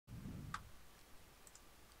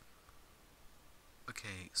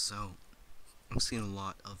Okay, so I've seen a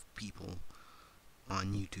lot of people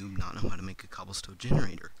on YouTube not know how to make a cobblestone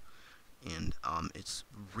generator, and it's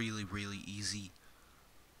really easy.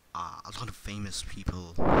 A lot of famous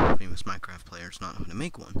people, famous Minecraft players, not know how to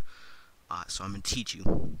make one. So I'm gonna teach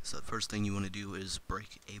you. So the first thing you want to do is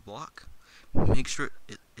break a block. Make sure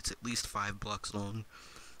it's at least 5 blocks long.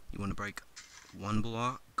 You want to break one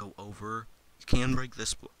block, go over. You can break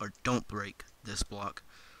this, or don't break this block.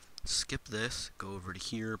 Skip this, go over to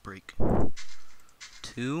here, break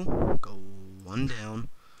 2, go 1 down,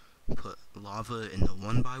 put lava in the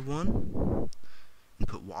 1 by 1, and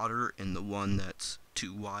put water in the one that's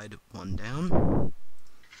 2 wide, 1 down.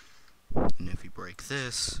 And if you break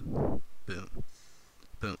this, boom,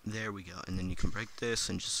 boom, there we go. And then you can break this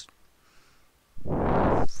and just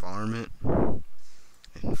farm it,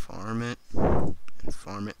 and farm it, and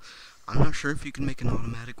farm it. I'm not sure if you can make an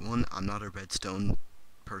automatic one. I'm not a redstone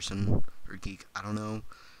person or geek, I don't know.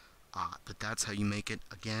 But that's how you make it.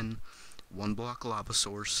 Again, 1 block lava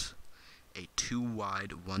source, a 2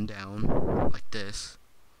 wide, 1 down, like this,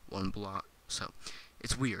 1 block. So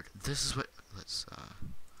it's weird. This is what. Let's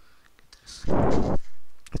get this.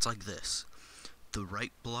 It's like this. The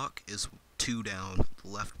right block is 2 down. The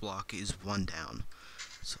left block is 1 down.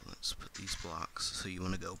 So let's put these blocks. So you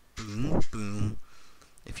want to go boom, boom.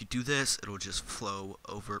 If you do this, it'll just flow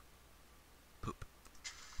over. Poop.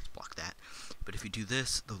 Let's block that. But if you do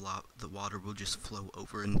this, the water will just flow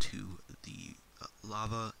over into the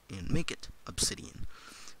lava and make it obsidian.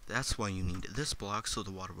 That's why you need this block, so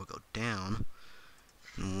the water will go down.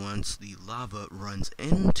 And once the lava runs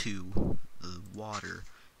into the water,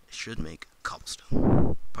 it should make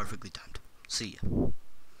cobblestone. Perfectly timed. See ya.